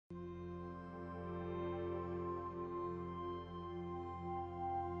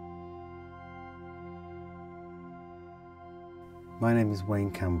My name is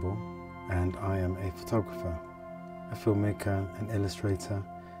Campbell and I am a photographer, a filmmaker, an illustrator,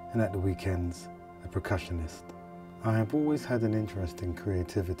 and at the weekends, a percussionist. I have always had an interest in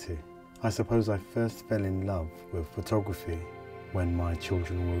creativity. I suppose I first fell in love with photography when my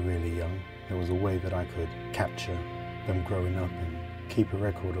children were really young. It was a way that I could capture them growing up and keep a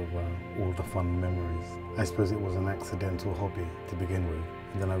record of all the fun memories. I suppose it was an accidental hobby to begin with,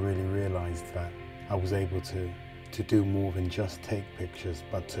 and then I really realized that I was able to do more than just take pictures,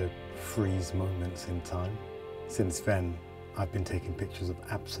 but to freeze moments in time. Since then, I've been taking pictures of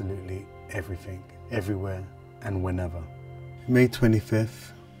absolutely everything, everywhere and whenever. May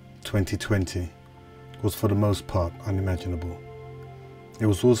 25th, 2020 was for the most part unimaginable. It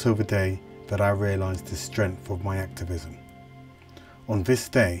was also the day that I realized the strength of my activism. On this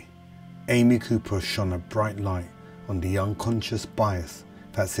day, Amy Cooper shone a bright light on the unconscious bias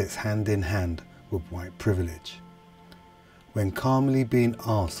that sits hand in hand with white privilege. When calmly being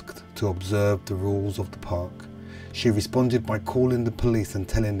asked to observe the rules of the park, she responded by calling the police and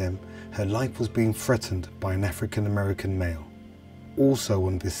telling them her life was being threatened by an African-American male. Also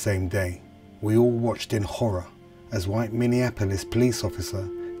on this same day, we all watched in horror as white Minneapolis police officer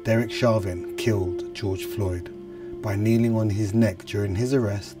Derek Chauvin killed George Floyd by kneeling on his neck during his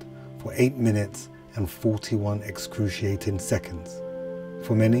arrest for 8 minutes and 41 excruciating seconds.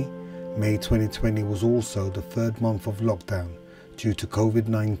 For many, May 2020 was also the third month of lockdown due to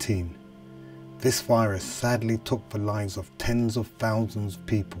COVID-19. This virus sadly took the lives of tens of thousands of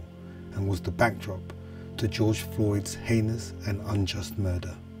people and was the backdrop to George Floyd's heinous and unjust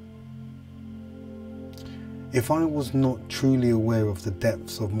murder. If I was not truly aware of the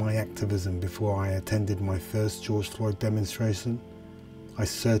depths of my activism before I attended my first George Floyd demonstration, I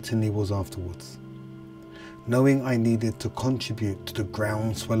certainly was afterwards. Knowing I needed to contribute to the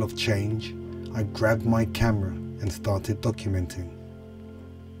groundswell of change, I grabbed my camera and started documenting.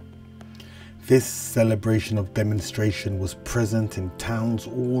 This celebration of demonstration was present in towns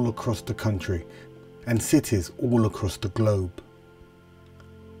all across the country and cities all across the globe.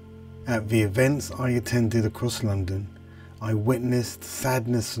 At the events I attended across London, I witnessed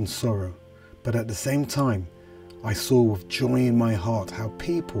sadness and sorrow, but at the same time, I saw with joy in my heart how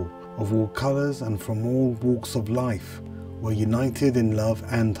people of all colours and from all walks of life were united in love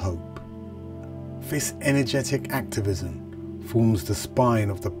and hope. This energetic activism forms the spine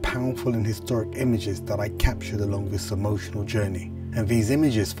of the powerful and historic images that I captured along this emotional journey. And these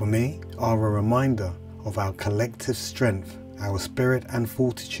images for me are a reminder of our collective strength, our spirit and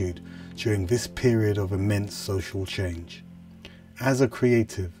fortitude during this period of immense social change. As a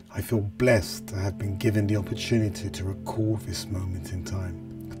creative, I feel blessed to have been given the opportunity to record this moment in time.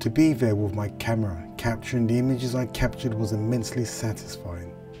 To be there with my camera, capturing the images I captured was immensely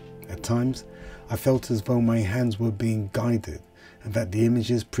satisfying. At times, I felt as though my hands were being guided and that the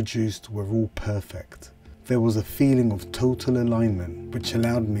images produced were all perfect. There was a feeling of total alignment which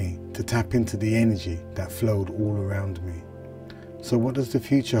allowed me to tap into the energy that flowed all around me. So what does the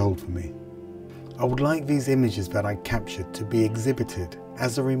future hold for me? I would like these images that I captured to be exhibited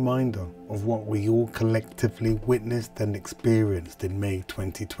as a reminder of what we all collectively witnessed and experienced in May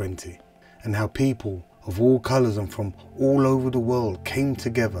 2020, and how people of all colours and from all over the world came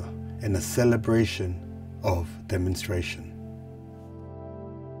together in a celebration of demonstration.